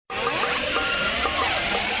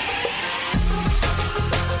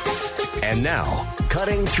And now,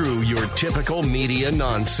 cutting through your typical media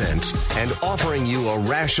nonsense and offering you a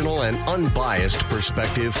rational and unbiased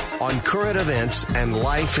perspective on current events and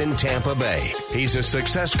life in Tampa Bay. He's a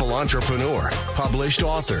successful entrepreneur, published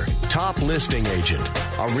author, top listing agent,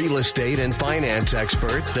 a real estate and finance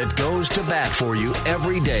expert that goes to bat for you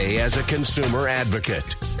every day as a consumer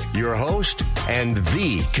advocate. Your host and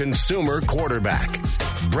the consumer quarterback,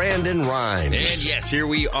 Brandon Rhymes. And yes, here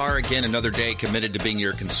we are again, another day committed to being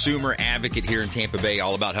your consumer advocate here in Tampa Bay,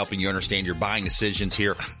 all about helping you understand your buying decisions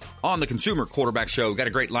here on the Consumer Quarterback Show. We've got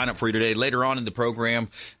a great lineup for you today. Later on in the program,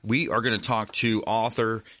 we are going to talk to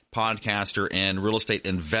author, podcaster, and real estate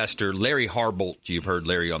investor Larry Harbolt. You've heard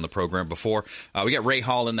Larry on the program before. We got Ray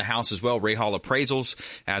Hall in the house as well, Ray Hall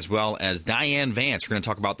Appraisals, as well as Diane Vance. We're going to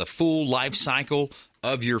talk about the full life cycle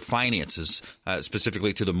of your finances,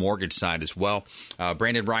 specifically to the mortgage side as well.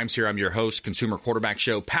 Brandon Rhymes here. I'm your host, Consumer Quarterback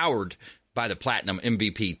Show, powered by the Platinum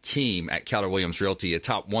MVP team at Keller Williams Realty, a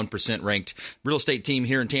top 1% ranked real estate team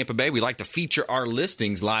here in Tampa Bay. We like to feature our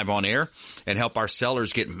listings live on air and help our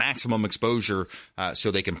sellers get maximum exposure so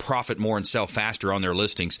they can profit more and sell faster on their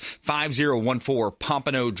listings. 5014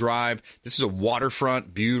 Pompano Drive. This is a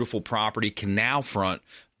waterfront, beautiful property, canal front,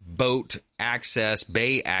 boat access,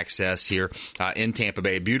 bay access here in Tampa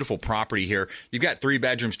Bay. Beautiful property here. You've got 3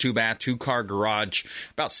 bedrooms, 2 bath, 2-car garage,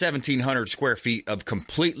 about 1,700 square feet of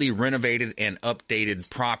completely renovated and updated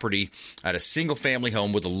property at a single-family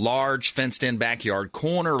home with a large fenced-in backyard,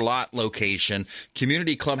 corner lot location,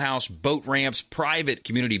 community clubhouse, boat ramps, private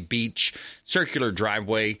community beach, circular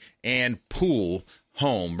driveway, and pool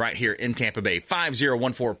home right here in Tampa Bay.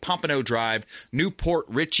 5014 Pompano Drive, Newport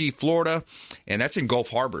Richey, Florida. And that's in Gulf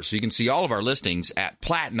Harbor. So you can see all of our listings at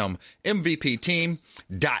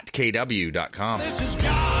platinummvpteam.kw.com. This is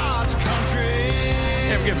God's country.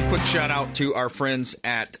 And we give a quick shout out to our friends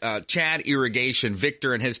at Chad Irrigation.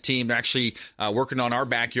 Victor and his team are actually working on our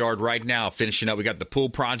backyard right now, finishing up. We got the pool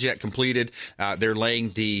project completed. They're laying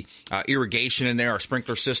the irrigation in there, our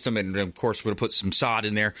sprinkler system, and of course we're going to put some sod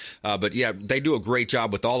in there. But yeah, they do a great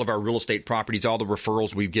job with all of our real estate properties, all the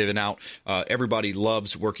referrals we've given out. Everybody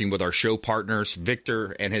loves working with our show partners.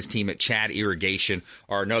 Victor and his team at Chad Irrigation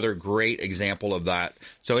are another great example of that.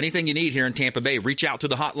 So anything you need here in Tampa Bay, reach out to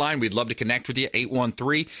the hotline. We'd love to connect with you.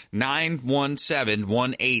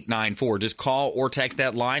 813-917-1894. Just call or text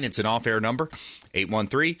that line. It's an off-air number,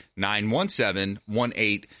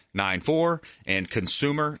 813-917-1894, and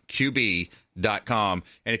consumerqb.com.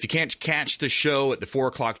 And if you can't catch the show at the 4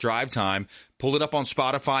 o'clock drive time, pull it up on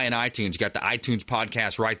Spotify and iTunes. You got the iTunes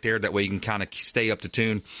podcast right there. That way you can kind of stay up to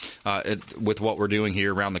tune with what we're doing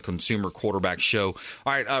here around the Consumer Quarterback Show.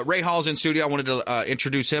 All right, Ray Hall's in studio. I wanted to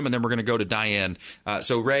introduce him, and then we're going to go to Diane.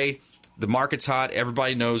 So, Ray, the market's hot.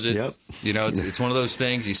 Everybody knows it. Yep. You know, it's one of those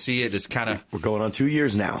things. You see it. It's kind of... We're going on 2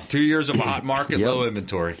 years now. 2 years of a hot market, Yep. low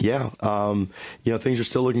inventory. Yeah. Things are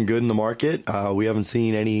still looking good in the market. We haven't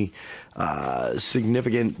seen any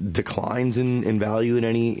significant declines in value in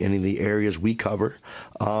any of the areas we cover.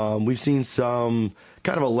 We've seen some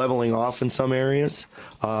kind of a leveling off in some areas,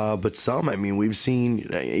 but some, we've seen,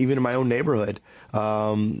 even in my own neighborhood,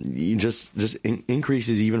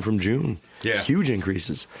 increases even from June. Yeah. Huge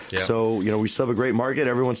increases. Yeah. So, we still have a great market.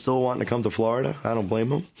 Everyone's still wanting to come to Florida. I don't blame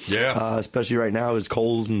them. Yeah. Especially right now, as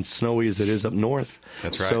cold and snowy as it is up north.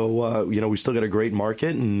 That's right. So, we still got a great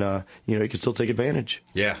market, and, you can still take advantage.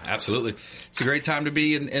 Yeah, absolutely. It's a great time to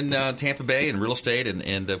be in Tampa Bay and real estate.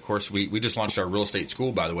 And of course, we just launched our real estate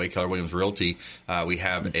school, by the way, Keller Williams Realty. We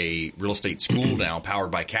have a real estate school now powered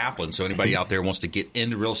by Kaplan. So anybody out there wants to get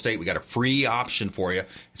into real estate, we got a free option for you.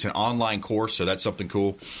 It's an online course, so that's something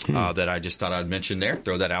cool that I just thought I'd mention there.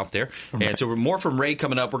 Throw that out there. Right. And so we're more from Ray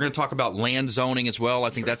coming up. We're going to talk about land zoning as well. I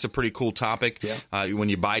think that's a pretty cool topic. Yeah. When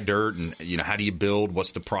you buy dirt and, how do you build?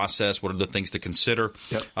 What's the process? What are the things to consider?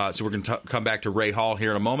 Yep. So we're going to come back to Ray Hall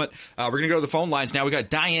here in a moment. We're going to go to the phone lines now. We got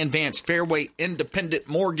Diane Vance, Fairway Independent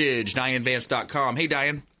Mortgage, DianeVance.com. Hey,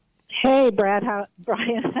 Diane. Hey, Brad.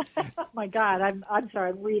 Brian. Oh, my God. I'm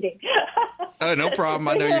sorry. I'm reading. No problem.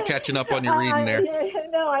 I know you're catching up on your reading there.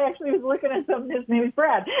 No, I actually was looking at something. His name is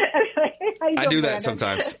Brad. I do that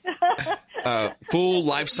sometimes. Full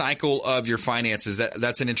life cycle of your finances.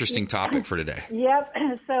 That's an interesting topic for today. Yep.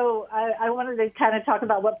 So I wanted to kind of talk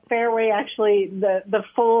about what Fairway actually, the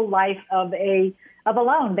full life of a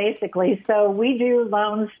loan, basically. So we do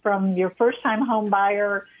loans from your first-time home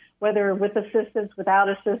buyer, whether with assistance, without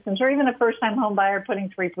assistance, or even a first-time home buyer putting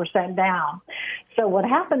 3% down. So what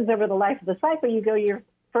happens over the life of the cycle, you go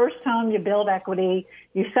first home, you build equity.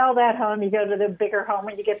 You sell that home, you go to the bigger home,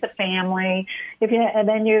 and you get the family. And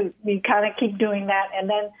then you kind of keep doing that, and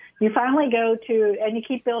then you finally and you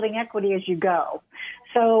keep building equity as you go.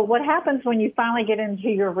 So what happens when you finally get into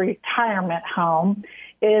your retirement home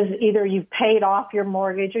is either you've paid off your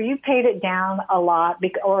mortgage or you've paid it down a lot,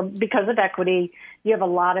 or because of equity, you have a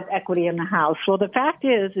lot of equity in the house. Well, the fact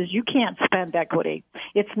is you can't spend equity.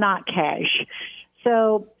 It's not cash.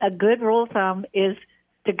 So a good rule of thumb is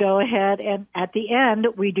to go ahead and at the end,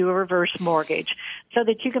 we do a reverse mortgage so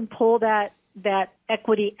that you can pull that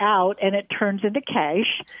equity out and it turns into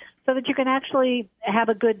cash so that you can actually have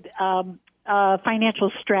a good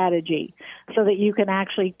financial strategy so that you can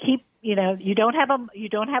actually keep, you don't have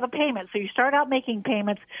a payment. So you start out making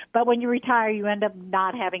payments, but when you retire, you end up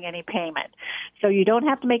not having any payment. So you don't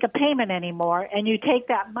have to make a payment anymore, and you take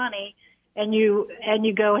that money and you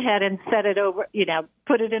go ahead and set it over,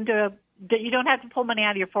 put it into you don't have to pull money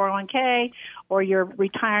out of your 401k or your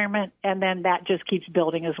retirement, and then that just keeps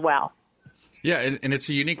building as well. Yeah, and it's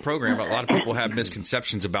a unique program. A lot of people have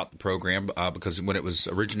misconceptions about the program because when it was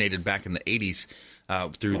originated back in the 80s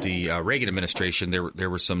through the Reagan administration, there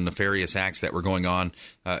were some nefarious acts that were going on,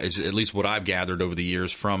 is at least what I've gathered over the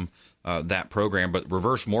years from that program. But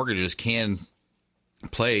reverse mortgages can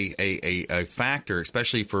play a factor,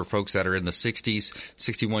 especially for folks that are in the 60s,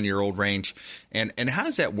 61-year-old range. And how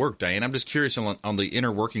does that work, Diane? I'm just curious on the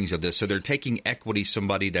inner workings of this. So they're taking equity,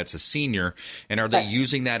 somebody that's a senior, and are they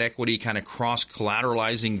using that equity kind of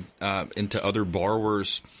cross-collateralizing into other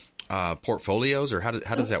borrowers' portfolios, or how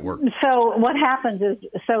does that work? So what happens is,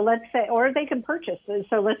 let's say, or they can purchase.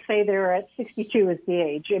 So let's say they're at 62 is the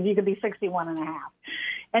age, and you could be 61 and a half.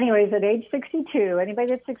 Anyways, at age 62, anybody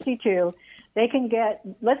that's 62, they can get,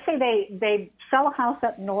 let's say they sell a house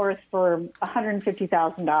up north for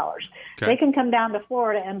 $150,000. Okay. They can come down to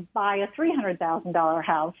Florida and buy a $300,000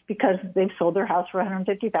 house because they've sold their house for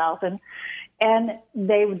 $150,000, and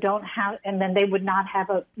then they would not have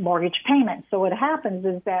a mortgage payment. So what happens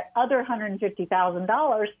is that other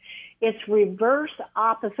 $150,000, it's reverse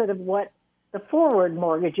opposite of what the forward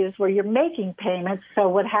mortgage is, where you're making payments. So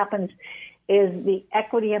what happens is the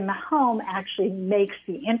equity in the home actually makes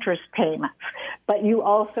the interest payments, but you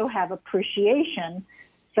also have appreciation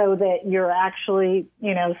so that you're actually,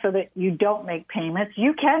 so that you don't make payments.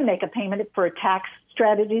 You can make a payment for a tax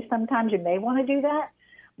strategy. Sometimes you may want to do that,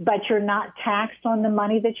 but you're not taxed on the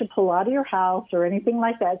money that you pull out of your house or anything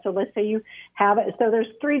like that. So let's say you have it. So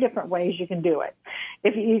there's 3 different ways you can do it.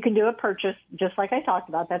 If you can do a purchase, just like I talked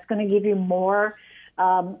about, that's going to give you more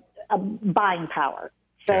buying power.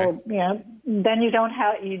 So, then you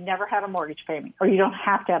never have a mortgage payment, or you don't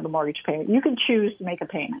have to have a mortgage payment. You can choose to make a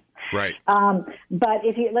payment. Right. But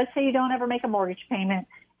let's say you don't ever make a mortgage payment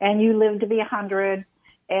and you live to be 100,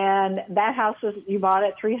 and that house you bought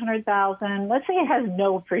at $300,000. Let's say it has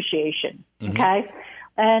no appreciation. Mm-hmm. Okay.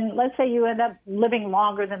 And let's say you end up living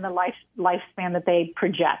longer than the lifespan that they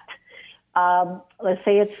project. Let's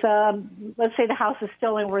say the house is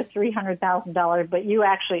still only worth $300,000, but you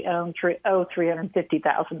actually owe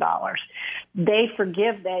 $350,000. They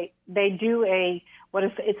do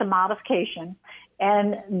it's a modification,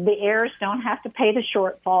 and the heirs don't have to pay the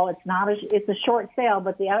shortfall. It's a short sale,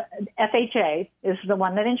 but the FHA is the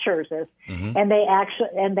one that insures this, mm-hmm. and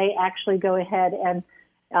they actually go ahead and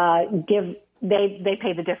they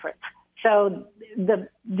pay the difference. So the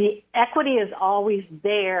equity is always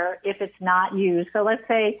there if it's not used. So let's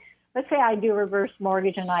say I do reverse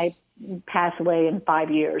mortgage and I pass away in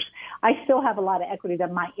 5 years. I still have a lot of equity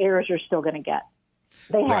that my heirs are still going to get.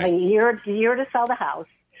 They have a year to sell the house.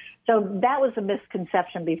 So that was a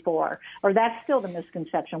misconception before, or that's still the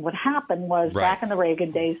misconception. What happened was back in the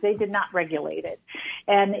Reagan days, they did not regulate it.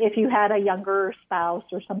 And if you had a younger spouse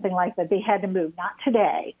or something like that, they had to move. Not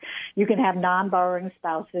today. You can have non-borrowing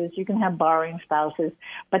spouses. You can have borrowing spouses,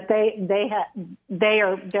 but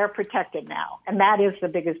they're protected now. And that is the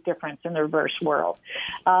biggest difference in the reverse world.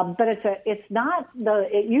 But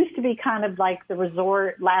it used to be kind of like the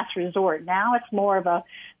last resort. Now it's more of a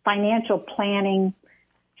financial planning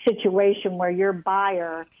situation where your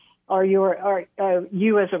buyer or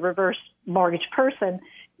you as a reverse mortgage person,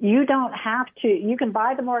 you can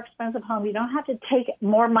buy the more expensive home. You don't have to take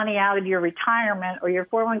more money out of your retirement or your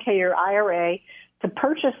 401k or your IRA to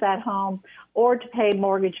purchase that home or to pay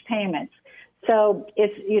mortgage payments. So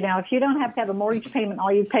it's, if you don't have to have a mortgage payment,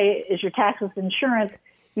 all you pay is your taxes and insurance.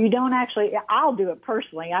 You don't I'll do it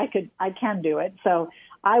personally. I can do it. So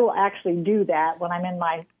I will actually do that when I'm in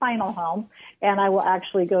my final home, and I will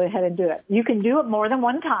actually go ahead and do it. You can do it more than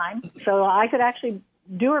one time. So I could actually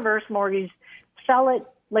do a reverse mortgage, sell it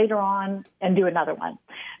later on, and do another one.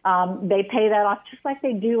 They pay that off just like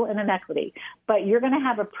they do in an equity. But you're going to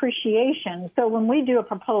have appreciation. So when we do a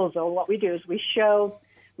proposal, what we do is we show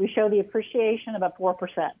the appreciation of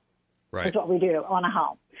 4%. Right. Is what we do on a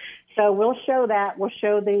home. So we'll show that. We'll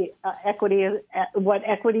show the equity, what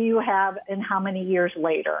equity you have and how many years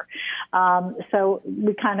later. So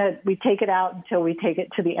we take it out until we take it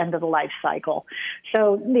to the end of the life cycle.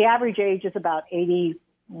 So the average age is about 80.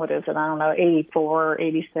 What is it? I don't know, 84,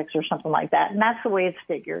 86 or something like that. And that's the way it's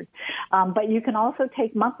figured. But you can also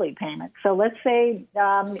take monthly payments. So let's say,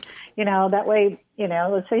 that way,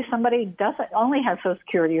 let's say somebody only has Social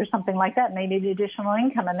Security or something like that, and they need additional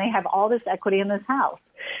income, and they have all this equity in this house.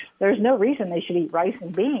 There's no reason they should eat rice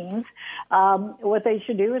and beans. What they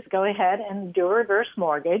should do is go ahead and do a reverse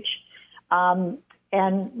mortgage.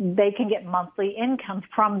 And they can get monthly income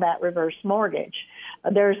from that reverse mortgage.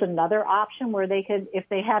 There's another option where they could, if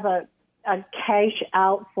they have a cash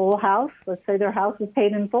out full house, let's say their house is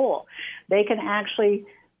paid in full, they can actually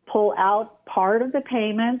pull out part of the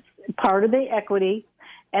payments, part of the equity,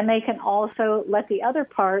 and they can also let the other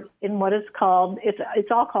part in what is called, it's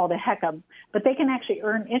all called a HECM, but they can actually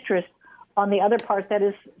earn interest on the other part that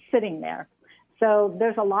is sitting there. So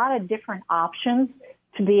there's a lot of different options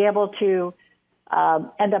to be able to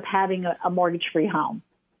end up having a mortgage-free home.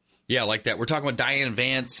 Yeah, I like that. We're talking with Diane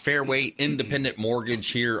Vance, Fairway Independent Mortgage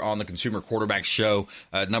here on the Consumer Quarterback Show.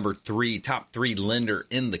 Top three lender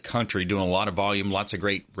in the country, doing a lot of volume, lots of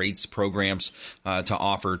great rates programs to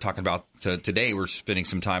offer. Talking about today, we're spending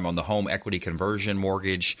some time on the home equity conversion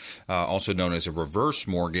mortgage, also known as a reverse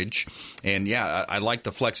mortgage. And yeah, I like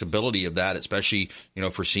the flexibility of that, especially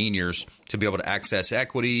for seniors to be able to access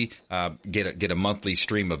equity, get a monthly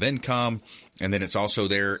stream of income. And then it's also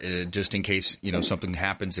there just in case, something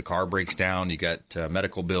happens, the car breaks down, you got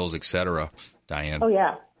medical bills, et cetera. Diane. Oh,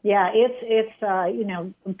 yeah. Yeah, it's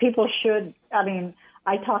people should,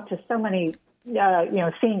 I talk to so many,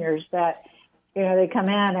 seniors that, they come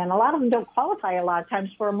in and a lot of them don't qualify a lot of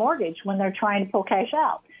times for a mortgage when they're trying to pull cash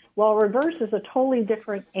out. Well, reverse is a totally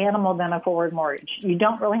different animal than a forward mortgage. You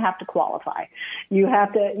don't really have to qualify. You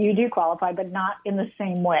do qualify, but not in the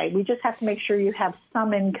same way. We just have to make sure you have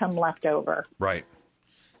some income left over. Right.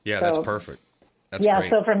 Yeah, that's perfect. That's great.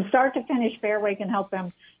 So from start to finish, Fairway can help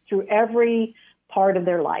them through every part of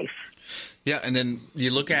their life. Yeah, and then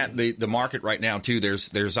you look at the market right now, too.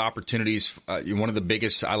 There's opportunities. One of the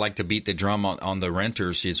biggest, I like to beat the drum on the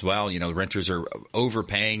renters as well. Renters are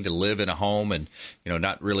overpaying to live in a home and,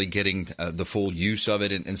 not really getting the full use of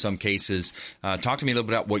it in some cases. Talk to me a little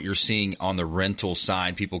bit about what you're seeing on the rental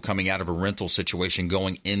side, people coming out of a rental situation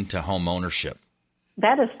going into home ownership.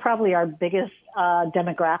 That is probably our biggest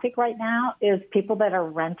demographic right now is people that are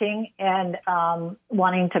renting and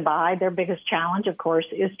wanting to buy. Their biggest challenge, of course,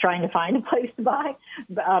 is trying to find a place to buy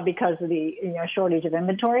because of the shortage of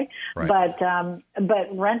inventory. Right. But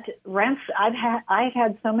rents. I've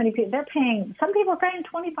had so many people. Some people are paying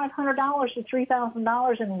 $2,500 to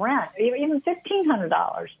 $3,000 in rent, even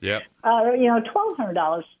 $1,500. Yep.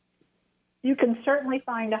 $1,200. You can certainly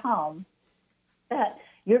find a home that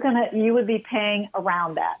you would be paying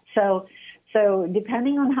around that. So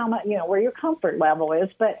depending on how much, where your comfort level is,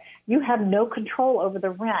 but you have no control over the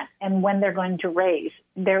rent and when they're going to raise.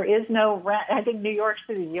 There is no rent. I think New York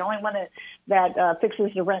City is the only one that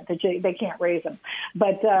fixes the rent that they can't raise them.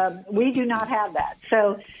 But we do not have that.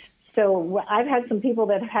 So I've had some people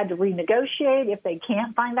that have had to renegotiate if they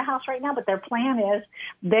can't find a house right now, but their plan is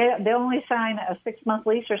they'll only sign a 6-month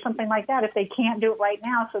lease or something like that if they can't do it right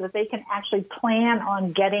now so that they can actually plan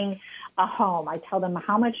on getting a home. I tell them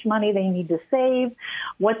how much money they need to save,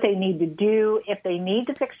 what they need to do. If they need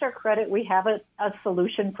to fix their credit, we have a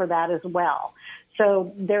solution for that as well.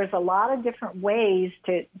 So there's a lot of different ways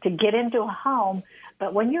to get into a home.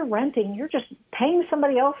 But when you're renting, you're just paying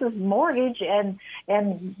somebody else's mortgage and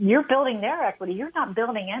you're building their equity. You're not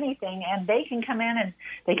building anything, and they can come in and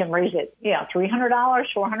they can raise it, $300,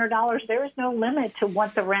 $400. There is no limit to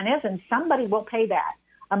what the rent is, and somebody will pay that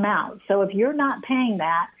amount. So if you're not paying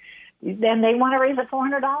that, then they want to raise it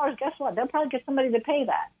 $400. Guess what? They'll probably get somebody to pay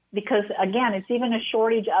that because, again, it's even a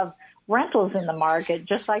shortage of rentals in the market,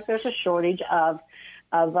 just like there's a shortage of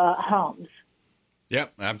homes.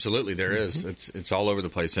 Yep, absolutely. There is. It's all over the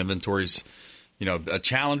place. Inventory's, a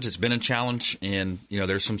challenge. It's been a challenge, and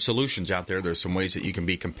there's some solutions out there. There's some ways that you can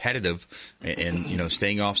be competitive, and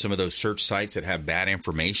staying off some of those search sites that have bad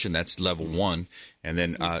information. That's level one, and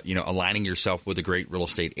then aligning yourself with a great real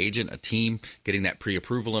estate agent, a team, getting that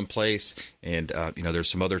pre-approval in place, and there's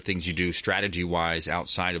some other things you do strategy wise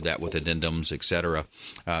outside of that with addendums, et cetera,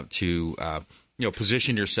 to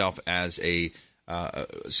position yourself as a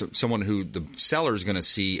someone who the seller is going to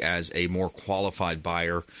see as a more qualified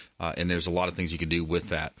buyer, and there's a lot of things you can do with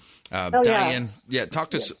that. Diane,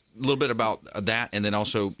 talk to us a little bit about that, and then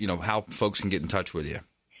also, how folks can get in touch with you.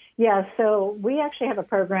 Yeah, so we actually have a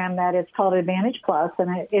program that is called Advantage Plus,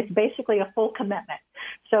 and it's basically a full commitment.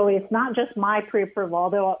 So it's not just my pre-approval,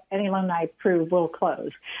 although any loan I approve will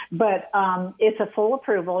close. But it's a full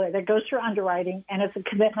approval that goes through underwriting, and it's a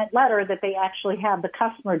commitment letter that they actually have, the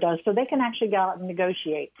customer does, so they can actually go out and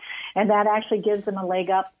negotiate. And that actually gives them a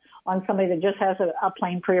leg up on somebody that just has a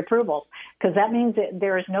plain pre-approval, because that means that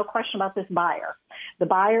there is no question about this buyer. The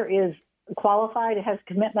buyer is qualified. It has a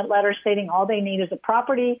commitment letter stating all they need is a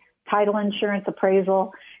property, title insurance,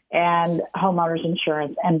 appraisal, and homeowners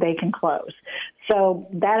insurance, and they can close. So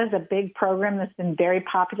that is a big program that's been very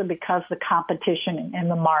popular because of the competition in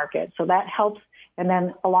the market. So that helps. And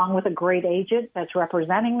then along with a great agent that's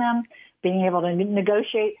representing them, being able to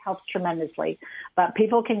negotiate helps tremendously. But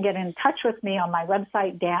people can get in touch with me on my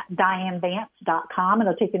website, DianeVance.com.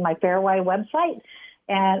 It'll take you to my Fairway website,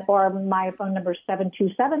 or my phone number is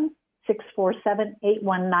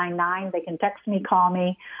 727-647-8199. They can text me, call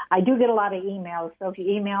me. I do get a lot of emails, so if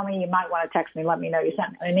you email me, you might want to text me, let me know you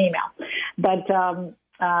sent an email. But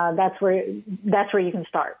that's where you can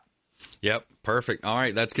start. Yep, perfect. All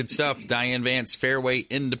right, that's good stuff. Diane Vance, Fairway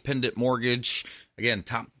Independent Mortgage. Again,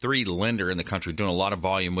 top 3 lender in the country, doing a lot of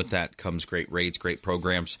volume. With that comes great rates, great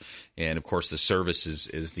programs, and of course the service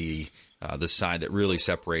is the side that really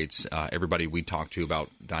separates everybody we talk to about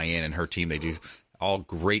Diane and her team. They do all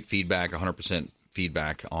great feedback, 100%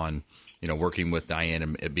 feedback on working with Diane,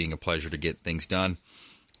 and it being a pleasure to get things done.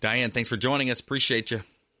 Diane, thanks for joining us. Appreciate you.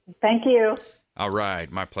 Thank you. All right,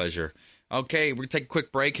 my pleasure. Okay, we're going to take a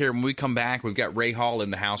quick break here. When we come back, we've got Ray Hall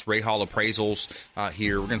in the house, Ray Hall Appraisals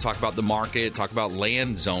here. We're going to talk about the market, talk about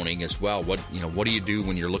land zoning as well. What do you do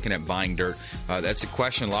when you're looking at buying dirt? That's a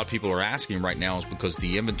question a lot of people are asking right now, is because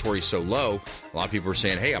the inventory is so low. A lot of people are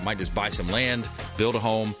saying, hey, I might just buy some land, build a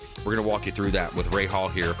home. We're going to walk you through that with Ray Hall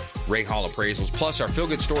here, Ray Hall Appraisals. Plus, our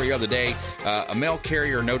feel-good story of the day, a mail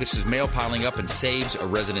carrier notices mail piling up and saves a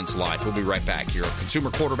resident's life. We'll be right back here on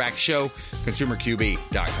Consumer Quarterback Show,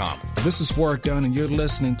 ConsumerQB.com. This is Warwick Dunn, and you're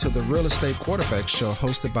listening to the Real Estate Quarterback Show,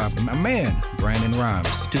 hosted by my man, Brandon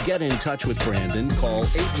Rhymes. To get in touch with Brandon, call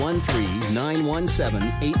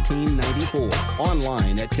 813-917-1894.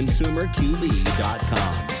 Online at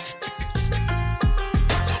ConsumerQB.com.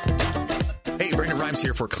 Hey, Brandon Rhymes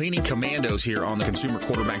here for Cleaning Commandos here on the Consumer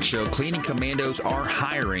Quarterback Show. Cleaning Commandos are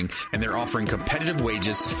hiring, and they're offering competitive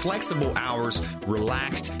wages, flexible hours,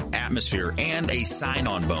 relaxed atmosphere, and a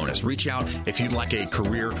sign-on bonus. Reach out if you'd like a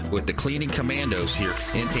career with the Cleaning Commandos here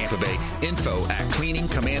in Tampa Bay. Info at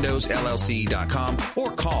cleaningcommandosllc.com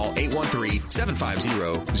or call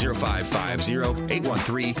 813-750-0550,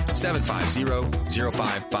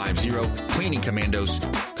 813-750-0550. Cleaning Commandos,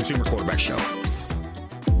 Consumer Quarterback Show.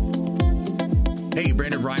 Hey,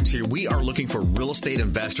 Brandon Rhymes here. We are looking for real estate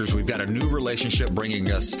investors. We've got a new relationship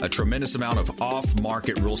bringing us a tremendous amount of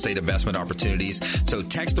off-market real estate investment opportunities. So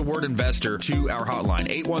text the word investor to our hotline,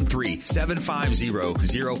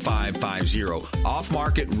 813-750-0550.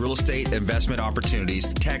 Off-market real estate investment opportunities.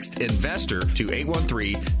 Text investor to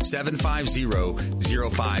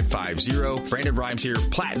 813-750-0550. Brandon Rhymes here,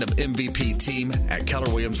 Platinum MVP team at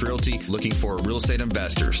Keller Williams Realty, looking for real estate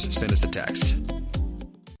investors. Send us a text.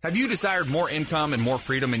 Have you desired more income and more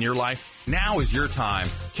freedom in your life? Now is your time.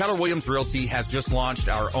 Keller Williams Realty has just launched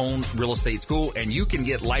our own real estate school, and you can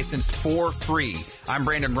get licensed for free. I'm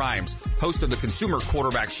Brandon Rhymes, host of the Consumer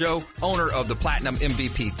Quarterback Show, owner of the Platinum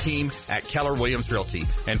MVP team at Keller Williams Realty.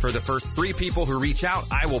 And for the first 3 people who reach out,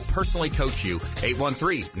 I will personally coach you.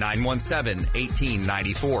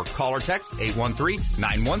 813-917-1894. Call or text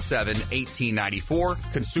 813-917-1894.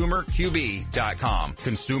 ConsumerQB.com.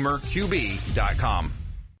 ConsumerQB.com.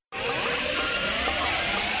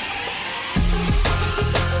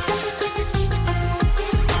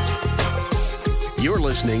 You're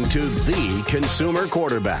listening to The Consumer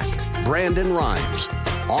Quarterback, Brandon Rhymes.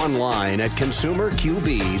 Online at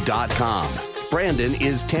ConsumerQB.com. Brandon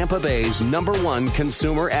is Tampa Bay's #1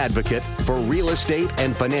 consumer advocate for real estate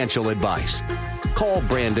and financial advice. Call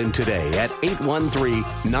Brandon today at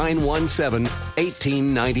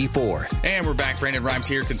 813-917-1894. And we're back. Brandon Rhymes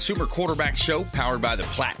here. Consumer Quarterback Show, powered by the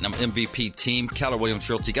Platinum MVP team, Keller Williams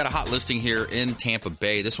Realty. Got a hot listing here in Tampa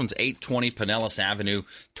Bay. This one's 820 Pinellas Avenue,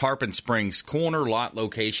 Tarpon Springs, corner lot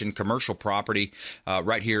location, commercial property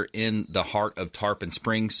right here in the heart of Tarpon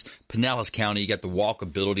Springs, Pinellas County. You got the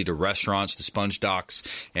walkability to restaurants, the sponge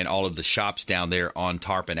docks, and all of the shops down there on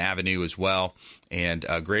Tarpon Avenue as well. And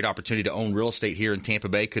a great opportunity to own real estate here in Tampa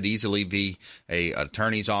Bay. Could easily be an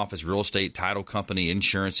attorney's office, real estate, title title company,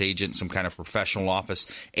 insurance agent, some kind of professional office.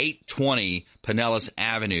 820 Pinellas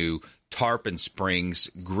Avenue, Tarpon Springs.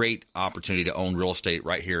 Great opportunity to own real estate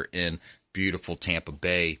right here in beautiful Tampa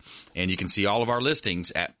Bay. And you can see all of our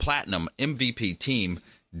listings at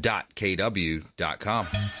platinummvpteam.kw.com.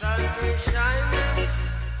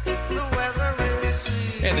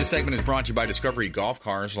 And this segment is brought to you by Discovery Golf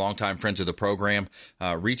Cars, longtime friends of the program.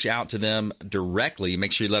 Reach out to them directly.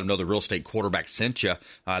 Make sure you let them know the real estate quarterback sent you.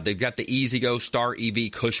 They've got the Easy Go, Star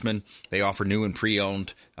EV, Cushman. They offer new and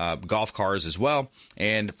pre-owned golf cars as well,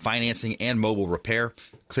 and financing and mobile repair.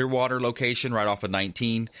 Clearwater location right off of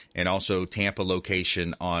 19, and also Tampa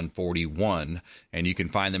location on 41. And you can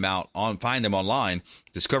find them online,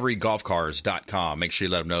 discoverygolfcars.com. Make sure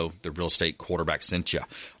you let them know the real estate quarterback sent you.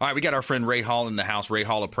 All right, we got our friend Ray Hall in the house. Ray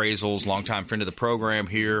Hall Appraisals, longtime friend of the program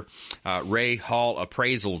here.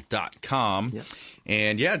 RayHallAppraisal.com. Yep.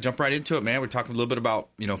 And yeah, jump right into it, man. We're talking a little bit about,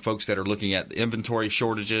 folks that are looking at the inventory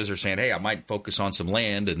shortages or saying, hey, I might focus on some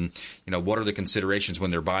land, and, what are the considerations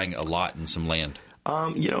when they're buying a lot and some land?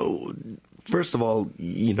 First of all,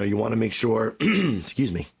 you want to make sure,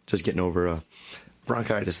 excuse me, just getting over a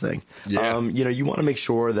bronchitis thing. Yeah. You want to make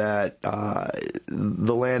sure that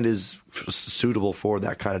the land is suitable for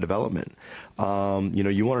that kind of development.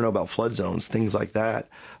 You want to know about flood zones, things like that.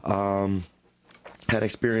 Had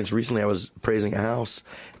experience recently. I was appraising a house,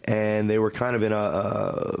 and they were kind of in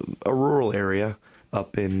a rural area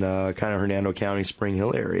up in kind of Hernando County, Spring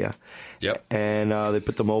Hill area. Yep. And they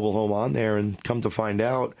put the mobile home on there, and come to find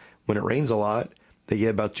out, when it rains a lot, they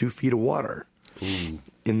get about 2 feet of water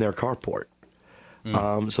in their carport.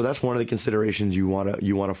 So that's one of the considerations you want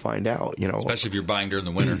to find out. Especially if you're buying during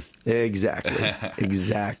the winter.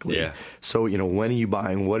 Exactly. Yeah. So when are you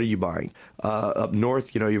buying? What are you buying? Up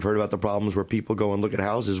north, you've heard about the problems where people go and look at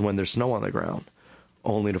houses when there's snow on the ground,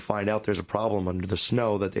 only to find out there's a problem under the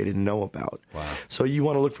snow that they didn't know about. Wow. So you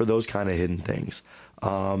want to look for those kind of hidden things.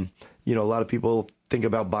 A lot of people think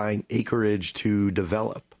about buying acreage to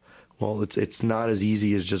develop. Well, it's not as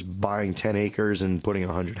easy as just buying 10 acres and putting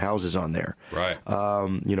 100 houses on there. Right.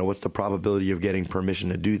 What's the probability of getting permission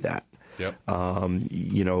to do that? Yep.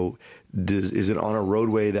 Is it on a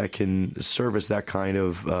roadway that can service that kind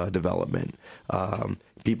of development?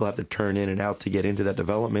 People have to turn in and out to get into that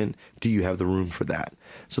development. Do you have the room for that?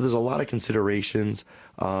 So there's a lot of considerations.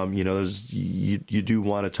 You do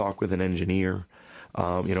want to talk with an engineer.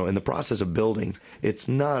 In the process of building, it's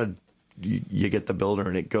not you get the builder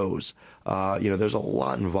and it goes. There's a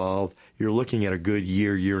lot involved. You're looking at a good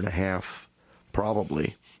year and a half,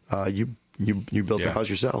 probably. You built the house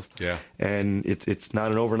yourself. Yeah. And it's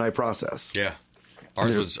not an overnight process. Yeah.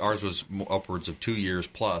 Ours was upwards of 2 years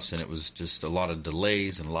plus, and it was just a lot of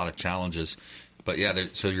delays and a lot of challenges. But yeah,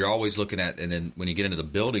 so you're always looking at, and then when you get into the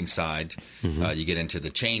building side, you get into the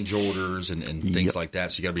change orders and things like that.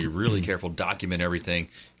 So you got to be really careful, document everything,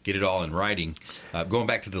 get it all in writing. Going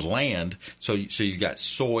back to the land, so you've got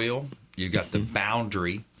soil, you've got the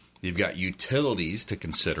boundary, you've got utilities to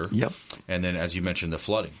consider. Yep. And then, as you mentioned, the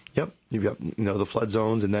flooding. Yep. You've got the flood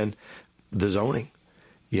zones, and then the zoning.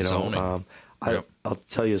 Zoning. I'll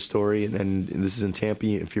tell you a story, and this is in Tampa.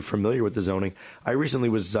 If you're familiar with the zoning, I recently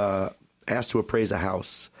was asked to appraise a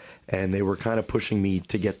house, and they were kind of pushing me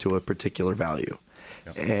to get to a particular value.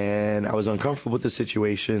 Yep. And I was uncomfortable with the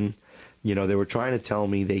situation. They were trying to tell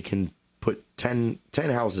me they can put 10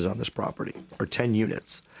 houses on this property, or 10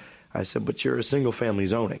 units. I said, but you're a single-family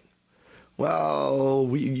zoning. Well,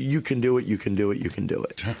 you can do it, you can do it, you can do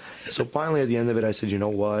it. So finally, at the end of it, I said, you know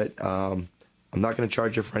what? I'm not going to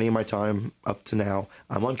charge you for any of my time up to now.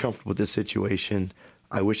 I'm uncomfortable with this situation.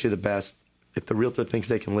 I wish you the best. If the realtor thinks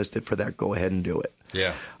they can list it for that, go ahead and do it.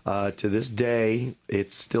 Yeah. To this day,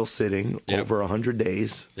 it's still sitting over 100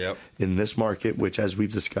 days in this market, which, as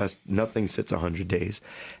we've discussed, nothing sits 100 days.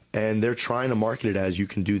 And they're trying to market it as you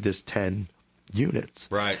can do this 10 units.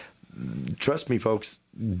 Right. Trust me, folks,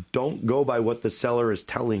 don't go by what the seller is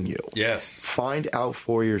telling you. Yes. Find out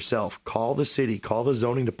for yourself. Call the city, call the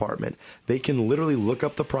zoning department. They can literally look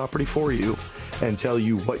up the property for you and tell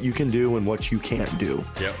you what you can do and what you can't do.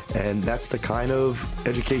 Yep. And that's the kind of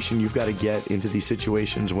education you've got to get into these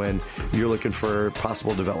situations when you're looking for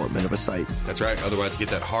possible development of a site. That's right. Otherwise, get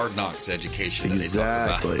that hard knocks education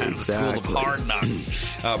exactly, that they talk about. Exactly. The School of Hard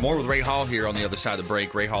Knocks. More with Ray Hall here on the other side of the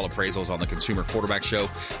break. Ray Hall Appraisals on the Consumer Quarterback Show.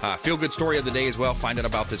 Feel-good story of the day as well. Find out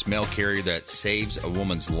about this mail carrier that saves a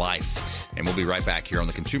woman's life. And we'll be right back here on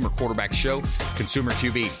the Consumer Quarterback Show,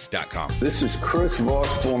 ConsumerQB.com. This is Chris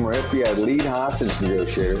Voss, former FBI lead hostage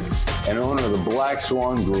negotiator and owner of the Black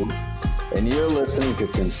Swan Group. And you're listening to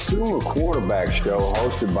Consumer Quarterback Show,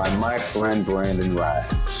 hosted by my friend Brandon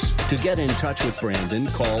Rogers. To get in touch with Brandon,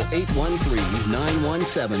 call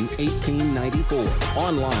 813-917-1894.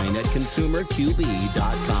 Online at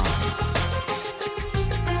ConsumerQB.com.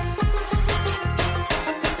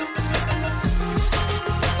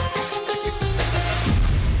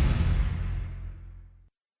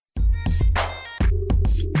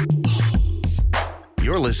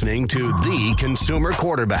 You're listening to the consumer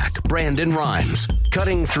quarterback, Brandon Rhymes,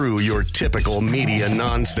 cutting through your typical media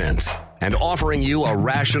nonsense and offering you a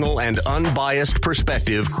rational and unbiased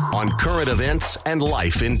perspective on current events and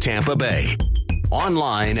life in Tampa Bay.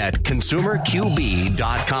 Online at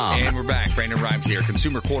ConsumerQB.com. And we're back. Brandon Rhymes here.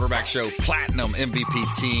 Consumer Quarterback Show, Platinum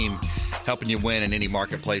MVP team, helping you win in any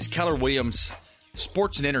marketplace. Keller Williams,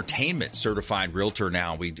 Sports and Entertainment certified realtor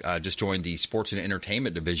now. We just joined the Sports and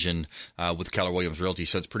Entertainment division with Keller Williams Realty,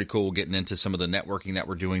 so it's pretty cool getting into some of the networking that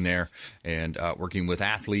we're doing there and working with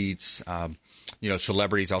athletes,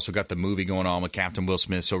 celebrities. Also got the movie going on with Captain Will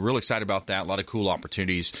Smith, so real excited about that. A lot of cool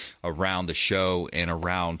opportunities around the show and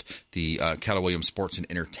around the Keller Williams Sports and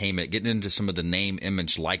Entertainment, getting into some of the name,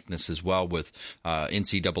 image, likeness as well with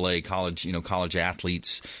NCAA college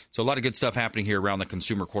athletes. So a lot of good stuff happening here around the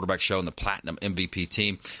Consumer Quarterback Show and the Platinum MVP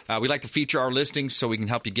team. We like to feature our listings so we can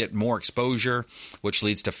help you get more exposure, which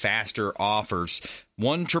leads to faster offers.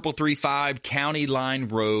 13335 County Line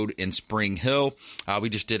Road in Spring Hill. We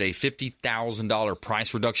just did a $50,000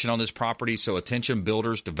 price reduction on this property. So attention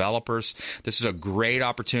builders, developers, this is a great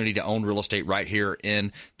opportunity to own real estate right here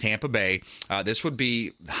in Tampa Bay. This would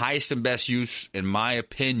be highest and best use, in my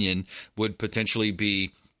opinion, would potentially be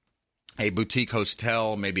a boutique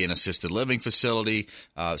hotel, maybe an assisted living facility,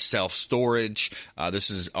 self-storage. This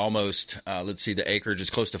is almost, the acreage is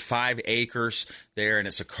close to 5 acres there, and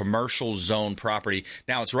it's a commercial zone property.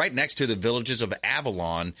 Now, it's right next to the Villages of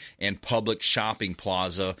Avalon and Public Shopping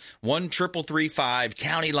Plaza. 13335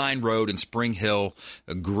 County Line Road in Spring Hill.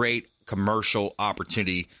 A great commercial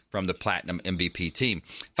opportunity from the Platinum MVP team.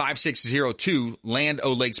 5602 Land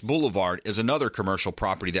O'Lakes Boulevard is another commercial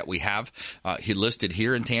property that we have listed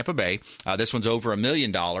here in Tampa Bay. This one's over $1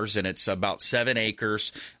 million, and it's about 7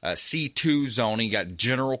 acres, C2 zoning, got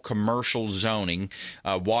general commercial zoning,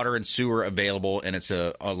 water and sewer available, and it's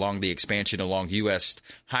along the expansion along U.S.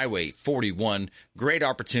 Highway 41. Great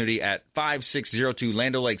opportunity at 5602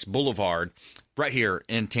 Land O'Lakes Boulevard, right here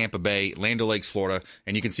in Tampa Bay, Land O'Lakes, Florida.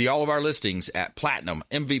 And you can see all of our listings at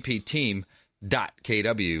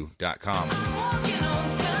platinummvpteam.kw.com.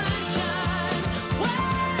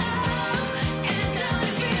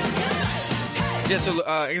 Yeah, so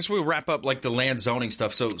I guess we'll wrap up like the land zoning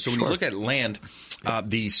stuff. So when you look at land,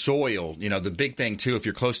 the soil, the big thing too, if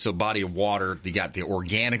you're close to a body of water, you got the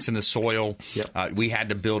organics in the soil. Yep. We had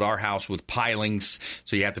to build our house with pilings.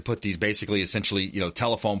 So you have to put these essentially,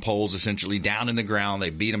 telephone poles essentially down in the ground. They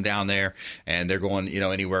beat them down there, and they're going,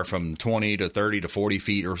 anywhere from 20 to 30 to 40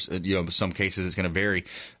 feet, or, some cases it's going to vary.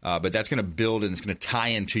 But that's going to build and it's going to tie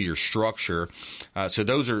into your structure. So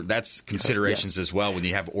that's considerations as well when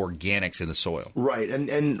you have organics in the soil. Right.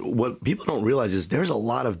 And what people don't realize is there's a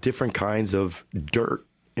lot of different kinds of dirt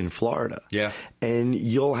in Florida. Yeah. And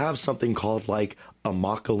you'll have something called like a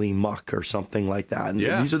Immokalee muck or something like that. And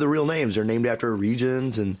these are the real names. They're named after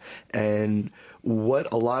regions. And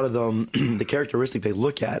what a lot of them, the characteristic they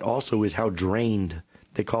look at also is how drained.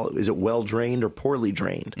 They call it, is it well drained or poorly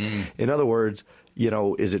drained? In other words,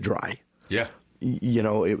 is it dry? Yeah.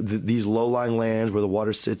 These low-lying lands where the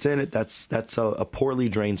water sits in it, that's a poorly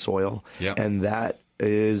drained soil. Yep. And that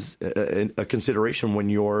is a consideration when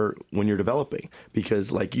you're developing,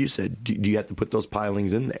 because like you said, do you have to put those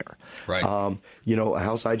pilings in there? Right. A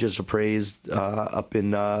house I just appraised up in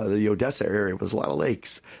the Odessa area was a lot of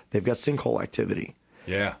lakes. They've got sinkhole activity.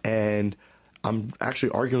 Yeah. And I'm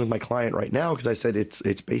actually arguing with my client right now because I said it's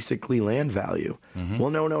basically land value. Mm-hmm. Well,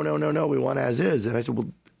 no. We want as is. And I said, well,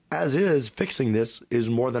 as is, fixing this is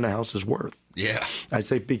more than a house is worth. Yeah. I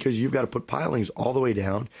say, because you've got to put pilings all the way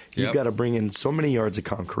down. You've got to bring in so many yards of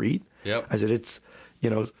concrete. Yep. I said, it's,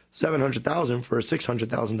 $700,000 for a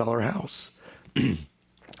 $600,000 house.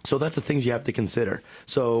 So that's the things you have to consider.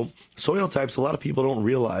 So soil types, a lot of people don't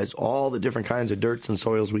realize all the different kinds of dirts and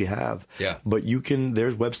soils we have. Yeah. But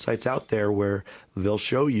there's websites out there where they'll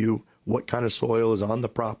show you what kind of soil is on the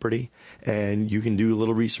property, and you can do a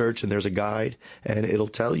little research, and there's a guide, and it'll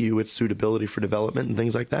tell you its suitability for development and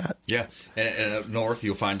things like that. Yeah, and up north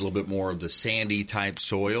you'll find a little bit more of the sandy type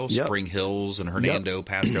soil, Spring Hills and Hernando,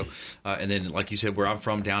 Pasco, and then like you said, where I'm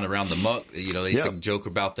from, down around the muck, they used to joke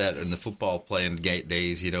about that in the football playing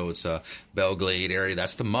days. It's a Belglade area.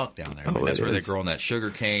 That's the muck down there. That's where they're growing that sugar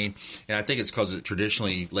cane, and I think it's because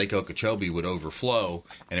traditionally Lake Okeechobee would overflow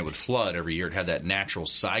and it would flood every year. It had that natural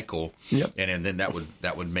cycle. appraisal. Yep. And then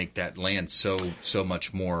that would make that land so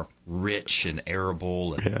much more rich and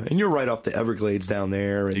arable. And you're right off the Everglades down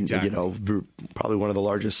there, and Exactly. Probably one of the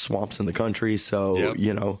largest swamps in the country. So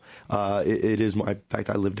it is my. In fact,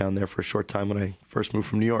 I lived down there for a short time when I first moved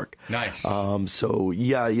from New York. Nice. So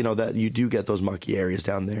that you do get those mucky areas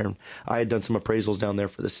down there. I had done some appraisals down there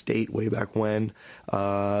for the state way back when,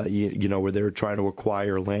 where they were trying to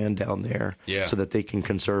acquire land down there, so that they can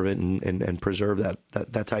conserve it and preserve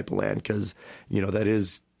that type of land, because that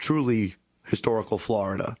is truly historical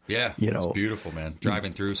Florida. Yeah, it's beautiful, man.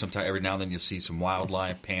 Driving through, sometime every now and then you'll see some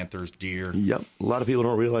wildlife, panthers, deer. Yep. A lot of people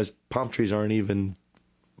don't realize palm trees aren't even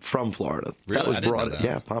from Florida. Really? That was I didn't brought. know that.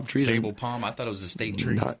 Yeah, palm trees. Sable palm. I thought it was a state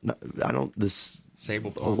tree.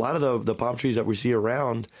 Sable palm. A lot of the palm trees that we see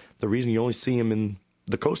around, the reason you only see them in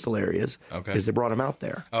the coastal areas is they brought them out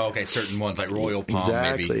there. Oh, okay. Certain ones like royal palm,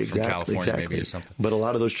 maybe from California, maybe or something. But a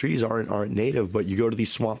lot of those trees aren't native. But you go to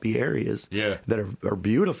these swampy areas that are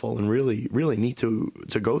beautiful and really really neat to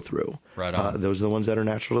go through. Right on. Those are the ones that are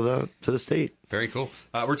natural to the state. Very cool.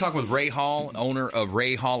 We're talking with Ray Hall, owner of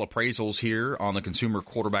Ray Hall Appraisals here on the Consumer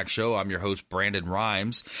Quarterback Show. I'm your host, Brandon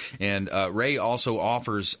Rhymes. And Ray also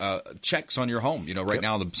offers checks on your home. Right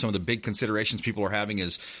now, some of the big considerations people are having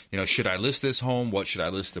is, should I list this home? What should I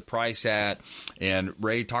list the price at? And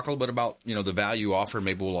Ray, talk a little bit about, the value offer.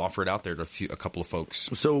 Maybe we'll offer it out there to a couple of folks.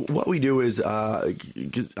 So what we do is,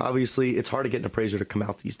 obviously, it's hard to get an appraiser to come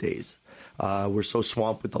out these days. We're so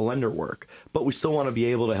swamped with the lender work, but we still want to be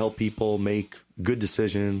able to help people make good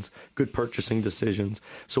decisions, good purchasing decisions.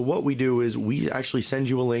 So what we do is we actually send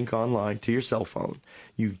you a link online to your cell phone.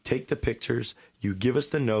 You take the pictures, you give us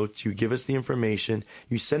the notes, you give us the information,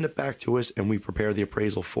 you send it back to us, and we prepare the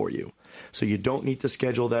appraisal for you. So you don't need to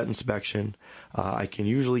schedule that inspection. I can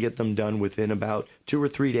usually get them done within about 2 or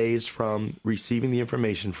 3 days from receiving the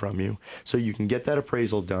information from you. So you can get that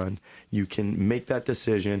appraisal done, you can make that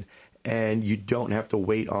decision, and you don't have to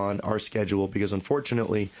wait on our schedule, because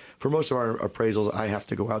unfortunately, for most of our appraisals, I have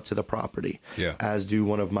to go out to the property, as do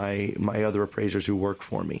one of my other appraisers who work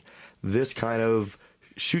for me. This kind of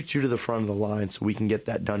shoots you to the front of the line so we can get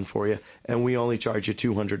that done for you, and we only charge you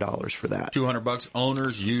 $200 for that. $200,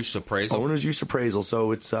 owner's use appraisal? Owner's use appraisal.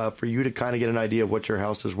 So it's for you to kind of get an idea of what your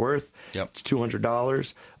house is worth. Yep. It's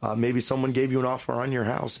 $200. Maybe someone gave you an offer on your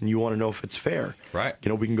house and you want to know if it's fair. Right.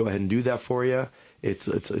 We can go ahead and do that for you.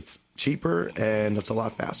 It's cheaper, and it's a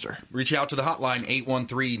lot faster. Reach out to the hotline,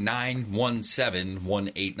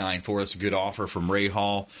 813-917-1894. That's a good offer from Ray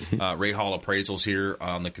Hall. Ray Hall Appraisals here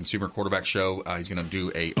on the Consumer Quarterback Show. He's going to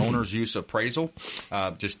do a owner's use appraisal.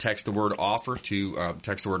 Just text the word offer to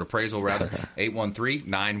text the word appraisal, rather,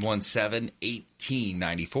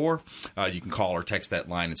 813-917-1894. You can call or text that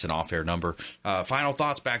line. It's an off-air number. Final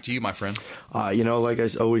thoughts, back to you, my friend. Like I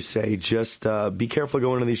always say, just be careful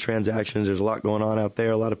going into these transactions. There's a lot going on out there.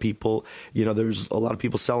 A lot of people, there's a lot of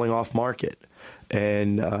people selling off market,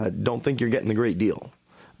 and don't think you're getting the great deal.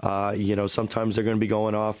 Sometimes they're going to be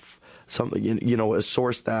going off something, a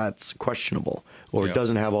source that's questionable or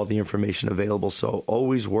doesn't have all the information available. So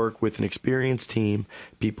always work with an experienced team,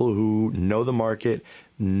 people who know the market,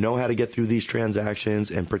 know how to get through these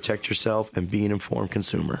transactions, and protect yourself and be an informed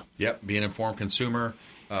consumer. Yep, be an informed consumer.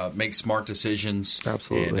 Make smart decisions.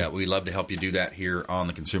 Absolutely. And we love to help you do that here on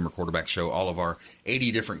the Consumer Quarterback Show. All of our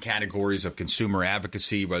 80 different categories of consumer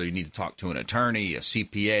advocacy, whether you need to talk to an attorney, a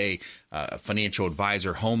CPA, a financial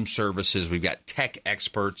advisor, home services. We've got tech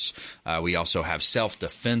experts. We also have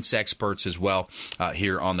self-defense experts as well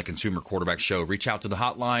here on the Consumer Quarterback Show. Reach out to the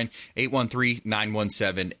hotline,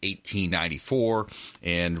 813-917-1894.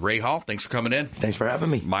 And Ray Hall, thanks for coming in. Thanks for having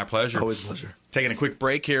me. My pleasure. Always a pleasure. Taking a quick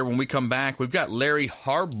break here. When we come back, we've got Larry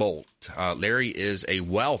Harbolt. Larry is a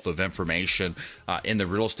wealth of information in the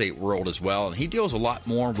real estate world as well, and he deals a lot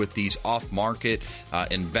more with these off-market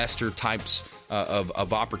investor types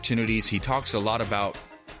of opportunities. He talks a lot about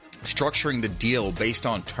structuring the deal based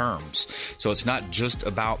on terms. So it's not just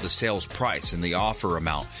about the sales price and the offer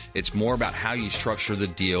amount. It's more about how you structure the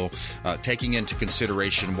deal, taking into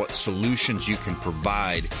consideration what solutions you can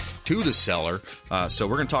provide to the seller. So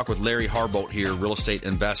we're going to talk with Larry Harbolt here, real estate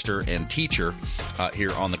investor and teacher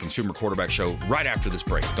here on the Consumer Quarterback Show right after this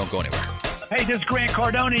break. Don't go anywhere. Hey, this is Grant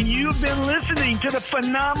Cardone, and you've been listening to the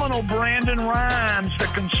phenomenal Brandon Rhymes, the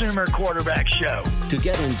Consumer Quarterback Show. To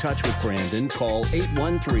get in touch with Brandon, call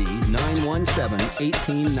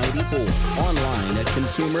 813-917-1894. Online at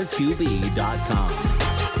consumerqb.com.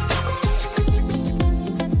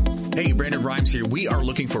 Hey, Brandon Rhymes here. We are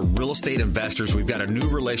looking for real estate investors. We've got a new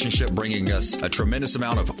relationship bringing us a tremendous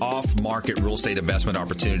amount of off-market real estate investment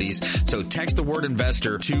opportunities. So text the word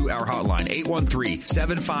investor to our hotline,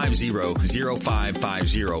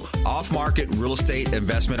 813-750-0550. Off-market real estate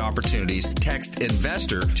investment opportunities. Text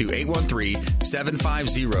investor to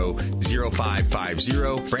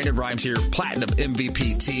 813-750-0550. Brandon Rhymes here, Platinum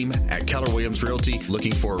MVP team at Keller Williams Realty,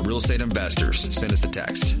 looking for real estate investors. Send us a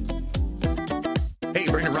text. Hey,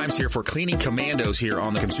 Brandon Rhymes here for Cleaning Commandos here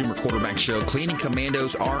on the Consumer Quarterback Show. Cleaning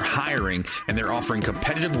Commandos are hiring, and they're offering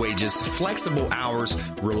competitive wages, flexible hours,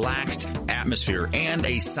 relaxed atmosphere, and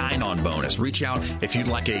a sign-on bonus. Reach out if you'd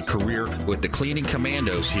like a career with the Cleaning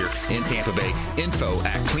Commandos here in Tampa Bay. Info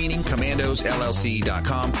at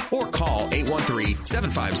cleaningcommandosllc.com or call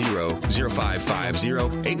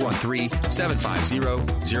 813-750-0550,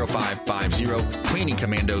 813-750-0550. Cleaning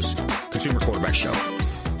Commandos, Consumer Quarterback Show.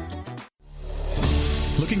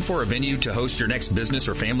 Looking for a venue to host your next business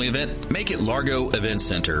or family event? Make it Largo Event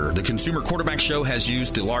Center. The Consumer Quarterback Show has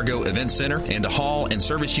used the Largo Event Center, and the hall and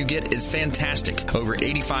service you get is fantastic. Over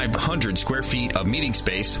 8,500 square feet of meeting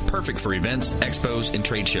space, perfect for events, expos, and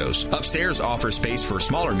trade shows. Upstairs offers space for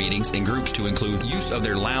smaller meetings and groups to include use of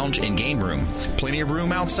their lounge and game room. Plenty of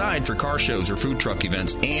room outside for car shows or food truck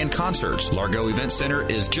events and concerts. Largo Event Center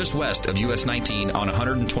is just west of US 19 on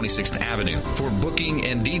 126th Avenue. For booking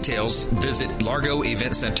and details, visit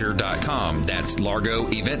largoeventcenter.com. That's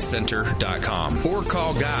largoeventcenter.com. Or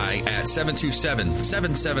call Guy at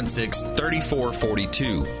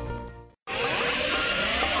 727-776-3442.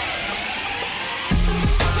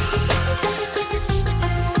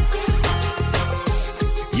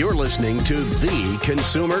 You're listening to The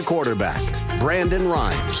Consumer Quarterback, Brandon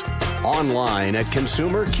Rhymes. Online at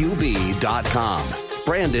consumerqb.com.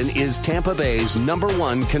 Brandon is Tampa Bay's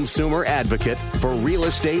 #1 consumer advocate for real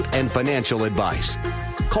estate and financial advice.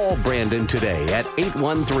 Call Brandon today at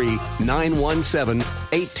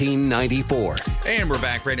 813-917-1894. And we're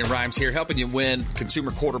back. Brandon Rhymes here, helping you win Consumer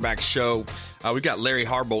Quarterback Show. We've got Larry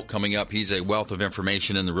Harbolt coming up. He's a wealth of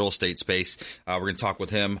information in the real estate space. We're going to talk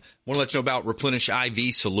with him. Want to let you know about Replenish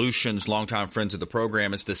IV Solutions, longtime friends of the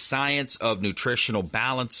program. It's the science of nutritional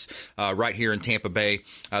balance right here in Tampa Bay.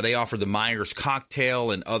 They offer the Myers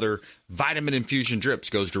cocktail and other vitamin infusion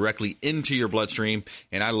drips. Goes directly into your bloodstream,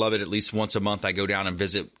 and I love it. At least once a month, I go down and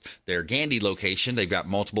visit their Gandy location. They've got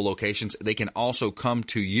multiple locations. They can also come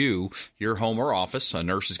to you, your home or office. A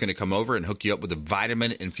nurse is going to come over and hook you up with a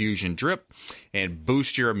vitamin infusion drip and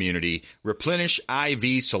boost your immunity. Replenish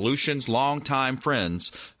IV Solutions, longtime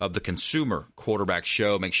friends of the Consumer Quarterback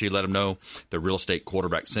Show. Make sure you let them know the real estate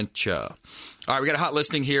quarterback sent you. All right, we got a hot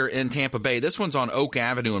listing here in Tampa Bay. This one's on Oak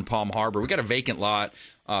Avenue in Palm Harbor. We got a vacant lot.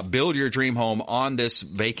 Build your dream home on this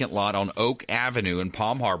vacant lot on Oak Avenue in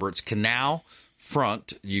Palm Harbor. It's canal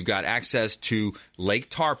front. You've got access to Lake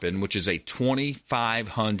Tarpon, which is a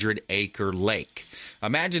 2,500-acre lake.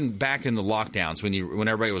 Imagine back in the lockdowns when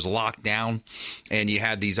everybody was locked down and you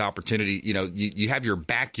had these opportunities. You know, you have your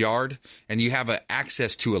backyard and you have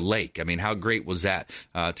access to a lake. I mean, how great was that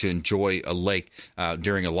to enjoy a lake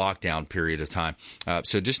during a lockdown period of time?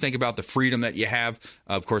 So just think about the freedom that you have.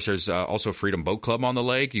 Of course, there's also Freedom Boat Club on the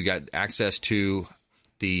lake. You got access to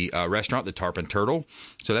the restaurant, the Tarpon Turtle.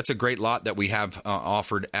 So that's a great lot that we have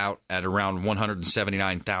offered out at around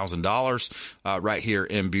 $179,000 right here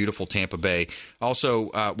in beautiful Tampa Bay.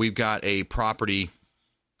 Also, we've got a property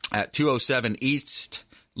at 207 East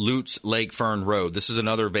Lutz Lake Fern Road. This is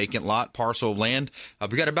another vacant lot, parcel of land.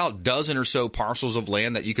 We've got about a dozen or so parcels of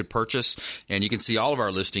land that you could purchase, and you can see all of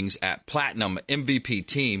our listings at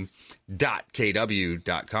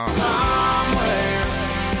platinummvpteam.kw.com.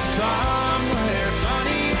 Somewhere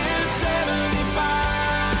sunny and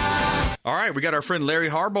 75. All right, we got our friend Larry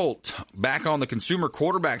Harbolt back on the Consumer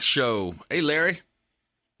Quarterback Show. Hey, Larry.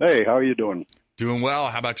 Hey, how are you doing? Doing well.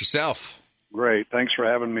 How about yourself? Great. Thanks for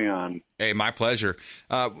having me on. Hey, my pleasure.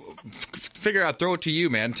 Figure out, throw it to you,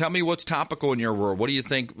 man. Tell me what's topical in your world. What do you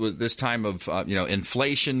think with this time of,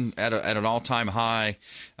 inflation at an all-time high,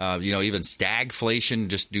 even stagflation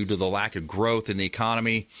just due to the lack of growth in the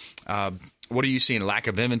economy? What are you seeing? Lack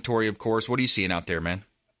of inventory, of course. What are you seeing out there, man?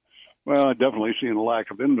 Well, I'm definitely seeing a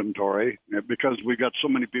lack of inventory because we got so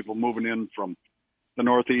many people moving in from the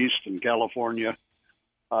Northeast and California,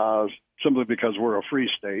 simply because we're a free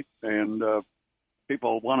state and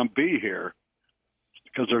people want to be here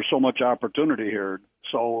because there's so much opportunity here.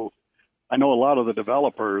 So I know a lot of the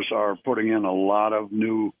developers are putting in a lot of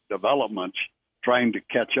new developments trying to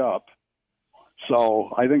catch up.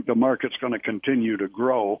 So I think the market's going to continue to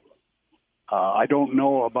grow. I don't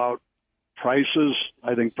know about prices.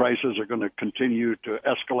 I think prices are going to continue to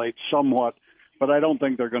escalate somewhat but I don't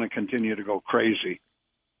think they're going to continue to go crazy.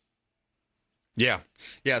 Yeah.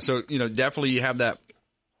 So, definitely you have that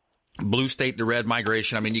blue state to red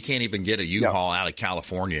migration. I mean, you can't even get a U-Haul out of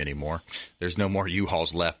California anymore. There's no more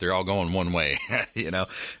U-Hauls left. They're all going one way.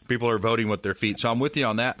 People are voting with their feet. So I'm with you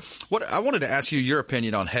on that. What I wanted to ask you your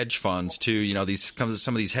opinion on hedge funds too.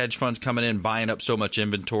 Some of these hedge funds coming in, buying up so much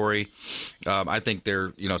inventory. I think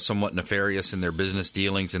they're, somewhat nefarious in their business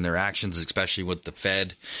dealings and their actions, especially with the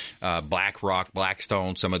Fed, BlackRock,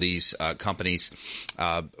 Blackstone, some of these companies.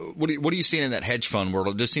 What are you seeing in that hedge fund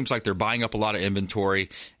world? It just seems like they're buying up a lot of inventory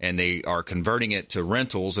and they are converting it to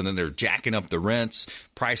rentals, and then they're jacking up the rents,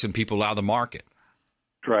 pricing people out of the market.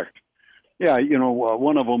 Correct. Yeah,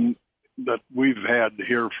 one of them that we've had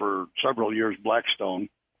here for several years, Blackstone,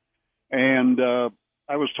 and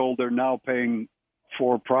I was told they're now paying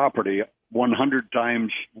for property 100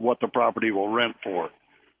 times what the property will rent for.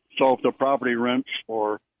 So if the property rents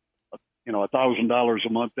for, $1,000 a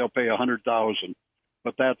month, they'll pay $100,000,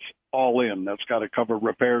 but that's all in. That's got to cover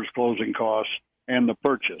repairs, closing costs, and the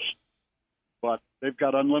purchase. But they've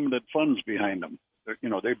got unlimited funds behind them.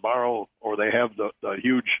 They borrow or they have the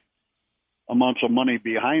huge amounts of money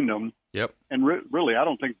behind them. Yep. And really, I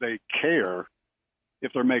don't think they care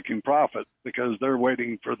if they're making profit because they're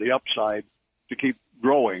waiting for the upside to keep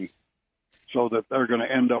growing so that they're going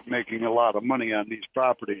to end up making a lot of money on these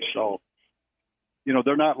properties. So,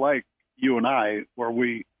 they're not like you and I where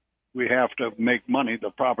we have to make money.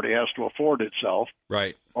 The property has to afford itself.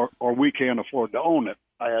 Right. Or we can't afford to own it.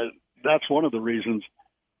 That's one of the reasons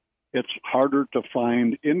it's harder to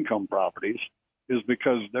find income properties is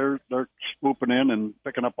because they're swooping in and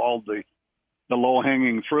picking up all the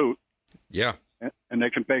low-hanging fruit. Yeah. And they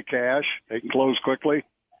can pay cash. They can close quickly.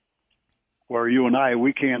 Where you and I,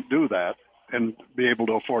 we can't do that and be able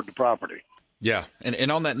to afford the property. Yeah,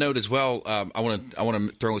 and on that note as well, I want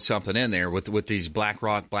to throw something in there with these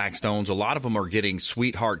BlackRock, Blackstones. A lot of them are getting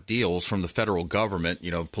sweetheart deals from the federal government.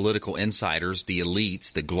 Political insiders, the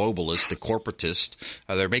elites, the globalists, the corporatists.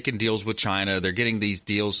 They're making deals with China. They're getting these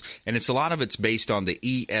deals, and a lot of it's based on the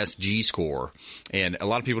ESG score. And a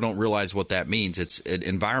lot of people don't realize what that means. It's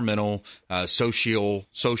environmental, social,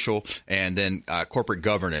 and then corporate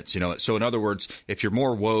governance. So in other words, if you're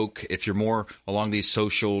more woke, if you're more along these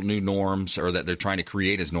social new norms or that they're trying to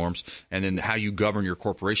create as norms, and then how you govern your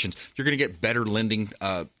corporations, you're going to get better lending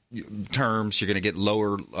terms. You're going to get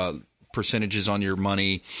lower percentages on your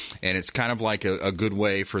money, and it's kind of like a good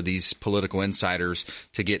way for these political insiders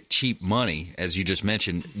to get cheap money, as you just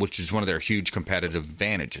mentioned, which is one of their huge competitive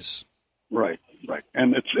advantages. Right.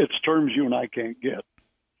 And it's terms you and I can't get.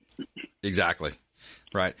 Exactly.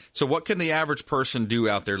 Right. So what can the average person do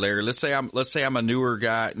out there, Larry? Let's say I'm a newer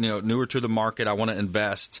guy, newer to the market. I want to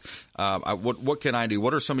invest. What can I do?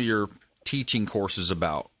 What are some of your teaching courses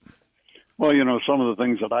about? Well, some of the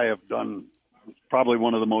things that I have done, probably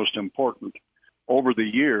one of the most important over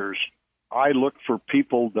the years, I look for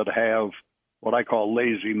people that have what I call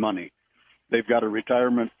lazy money. They've got a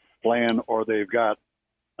retirement plan or they've got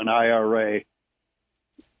an IRA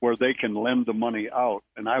where they can lend the money out,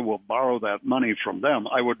 and I will borrow that money from them.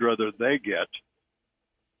 I would rather they get,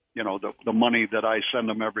 the money that I send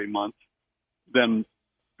them every month than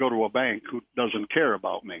go to a bank who doesn't care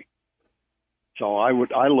about me. So I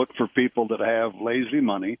look for people that have lazy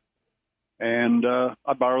money, and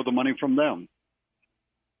I borrow the money from them.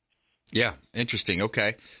 Yeah, interesting.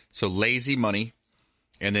 Okay, so lazy money.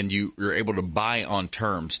 And then you're able to buy on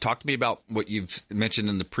terms. Talk to me about what you've mentioned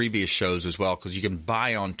in the previous shows as well, because you can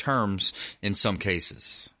buy on terms in some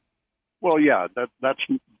cases. Well, yeah, that's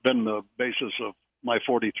been the basis of my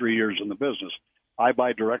 43 years in the business. I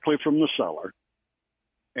buy directly from the seller,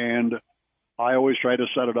 and I always try to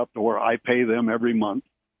set it up to where I pay them every month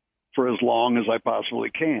for as long as I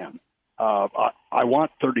possibly can. I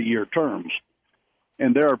want 30-year terms,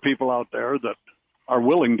 and there are people out there that are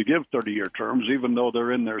willing to give 30-year terms, even though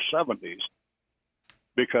they're in their 70s,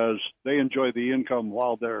 because they enjoy the income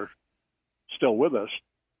while they're still with us,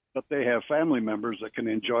 but they have family members that can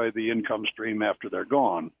enjoy the income stream after they're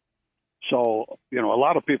gone. So, a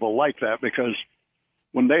lot of people like that because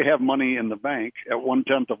when they have money in the bank at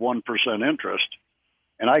 0.1% interest,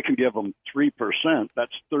 and I can give them 3%,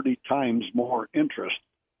 that's 30 times more interest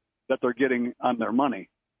that they're getting on their money.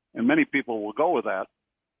 And many people will go with that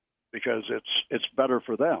because it's better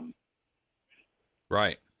for them.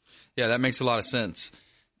 Right. Yeah, that makes a lot of sense.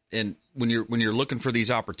 And when you're looking for these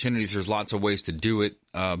opportunities, there's lots of ways to do it.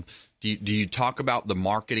 Do you talk about the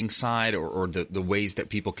marketing side or the ways that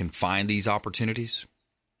people can find these opportunities?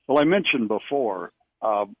 Well, I mentioned before,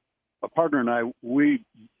 a partner and I, we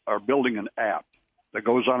are building an app that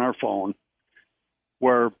goes on our phone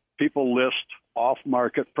where people list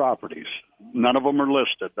off-market properties. None of them are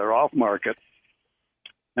listed. They're off-market.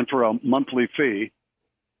 And for a monthly fee,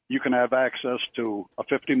 you can have access to a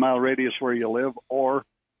 50-mile radius where you live or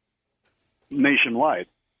nationwide.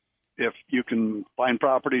 If you can find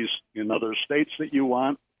properties in other states that you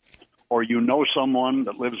want, or you know someone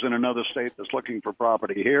that lives in another state that's looking for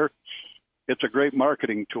property here, it's a great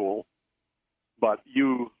marketing tool. But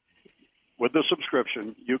with the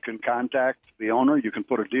subscription, you can contact the owner, you can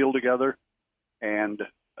put a deal together, and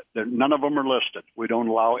none of them are listed. We don't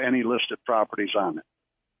allow any listed properties on it.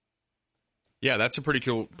 Yeah, that's a pretty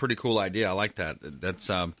cool idea. I like that.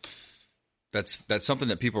 That's something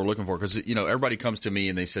that people are looking for, because everybody comes to me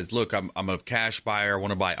and they says, "Look, I'm a cash buyer. I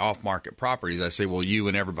want to buy off market properties." I say, "Well, you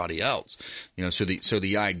and everybody else." So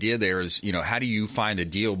the idea there is, how do you find a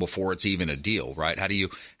deal before it's even a deal, right? How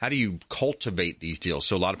do you cultivate these deals?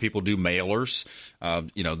 So a lot of people do mailers.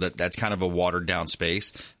 That's kind of a watered down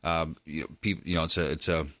space. It's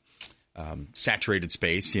a saturated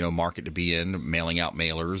space, market to be in, mailing out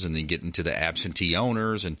mailers, and then getting to the absentee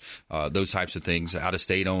owners and those types of things,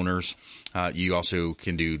 out-of-state owners. You also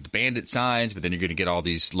can do the bandit signs, but then you're going to get all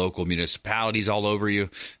these local municipalities all over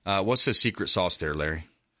you. What's the secret sauce there, Larry?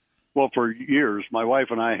 Well, for years, my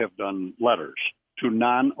wife and I have done letters to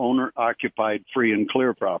non-owner-occupied free and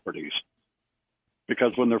clear properties,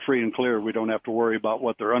 because when they're free and clear, we don't have to worry about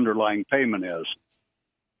what their underlying payment is.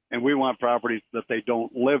 And we want properties that they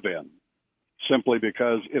don't live in, simply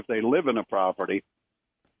because if they live in a property,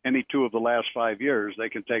 any two of the last 5 years, they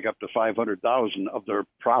can take up to $500,000 of their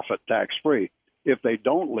profit tax-free. If they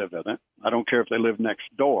don't live in it, I don't care if they live next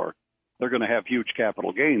door, they're going to have huge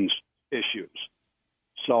capital gains issues.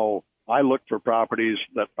 So I look for properties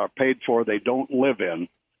that are paid for, they don't live in,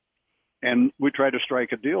 and we try to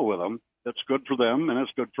strike a deal with them that's good for them and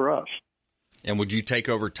it's good for us. And would you take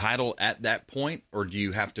over title at that point, or do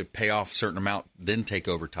you have to pay off a certain amount, then take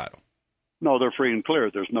over title? No, they're free and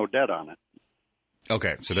clear. There's no debt on it.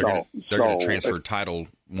 Okay, so they're going to transfer title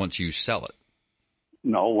once you sell it.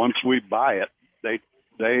 No, once we buy it,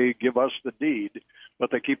 they give us the deed,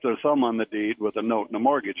 but they keep their thumb on the deed with a note and a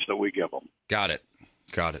mortgage that we give them. Got it.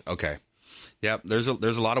 Okay. Yeah, there's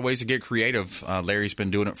a lot of ways to get creative. Larry's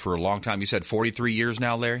been doing it for a long time. You said 43 years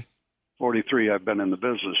now, Larry? 43 I've been in the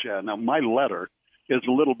business, yeah. Now, my letter is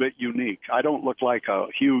a little bit unique. I don't look like a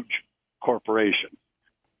huge corporation.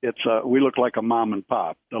 We look like a mom and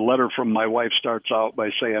pop. The letter from my wife starts out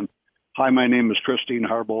by saying, "Hi, my name is Christine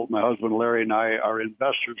Harbolt. My husband Larry and I are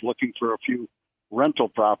investors looking for a few rental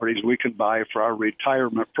properties we can buy for our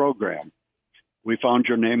retirement program. We found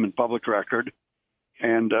your name in public record,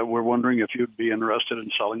 and we're wondering if you'd be interested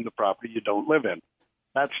in selling the property you don't live in."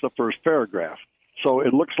 That's the first paragraph. So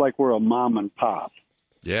it looks like we're a mom and pop.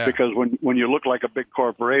 Yeah. Because when you look like a big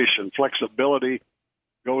corporation, flexibility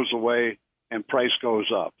goes away and price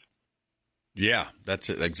goes up. Yeah, that's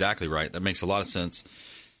exactly right. That makes a lot of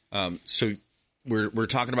sense. So we're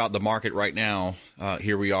talking about the market right now.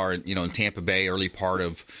 Here we are, in Tampa Bay, early part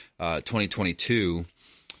of 2022.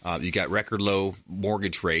 You got record low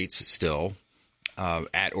mortgage rates still,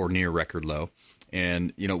 at or near record low.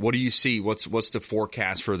 And what do you see? What's the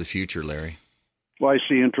forecast for the future, Larry? Well, I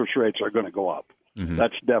see interest rates are going to go up. Mm-hmm.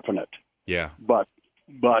 That's definite. Yeah. But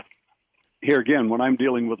here again, when I'm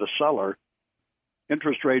dealing with a seller,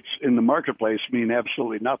 interest rates in the marketplace mean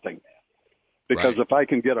absolutely nothing. Because if I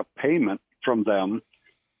can get a payment from them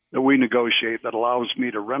that we negotiate that allows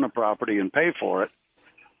me to rent a property and pay for it,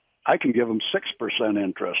 I can give them 6%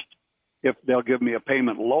 interest if they'll give me a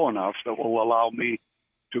payment low enough that will allow me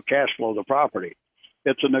to cash flow the property.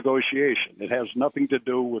 It's a negotiation. It has nothing to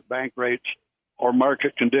do with bank rates or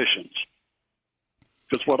market conditions.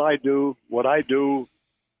 Because what I do,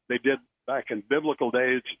 they did back in biblical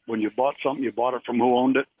days. When you bought something, you bought it from who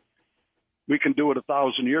owned it. We can do it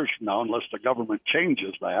 1,000 years from now unless the government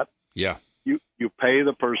changes that. Yeah. You pay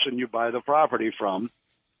the person you buy the property from.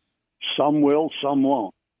 Some will, some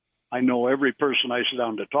won't. I know every person I sit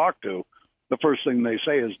down to talk to, the first thing they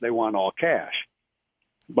say is they want all cash.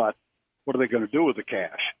 But what are they going to do with the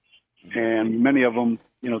cash? And many of them,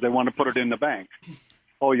 they want to put it in the bank.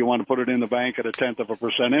 Oh, you want to put it in the bank at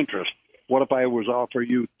 0.1% interest. What if I was offer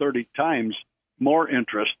you 30 times more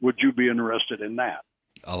interest? Would you be interested in that?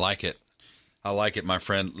 I like it, my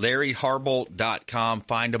friend. LarryHarbolt.com.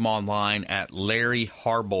 Find him online at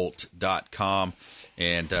LarryHarbolt.com.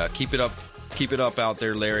 And keep it up out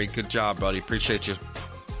there, Larry. Good job, buddy. Appreciate you.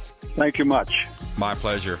 Thank you much. My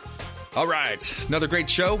pleasure. All right, another great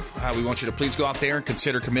show. We want you to please go out there and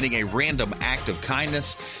consider committing a random act of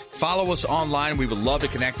kindness. Follow us online. We would love to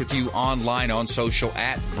connect with you online on social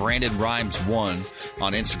at Brandon Rhymes 1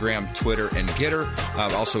 on Instagram, Twitter, and Getter.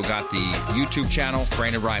 I've also got the YouTube channel,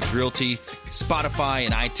 Brandon Rhymes Realty, Spotify,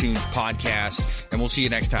 and iTunes podcast. And we'll see you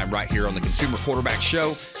next time right here on the Consumer Quarterback Show,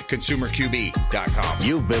 ConsumerQB.com.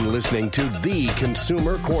 You've been listening to The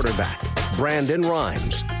Consumer Quarterback, Brandon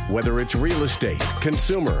Rhymes. Whether it's real estate,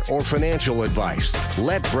 consumer, or financial advice,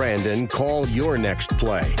 let Brandon call your next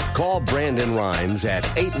play. Call Brandon Rhymes at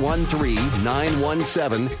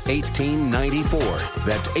 813-917-1894.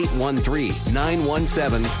 That's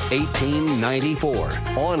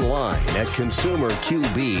 813-917-1894. Online at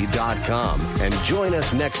ConsumerQB.com. And join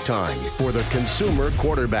us next time for the Consumer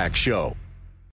Quarterback Show.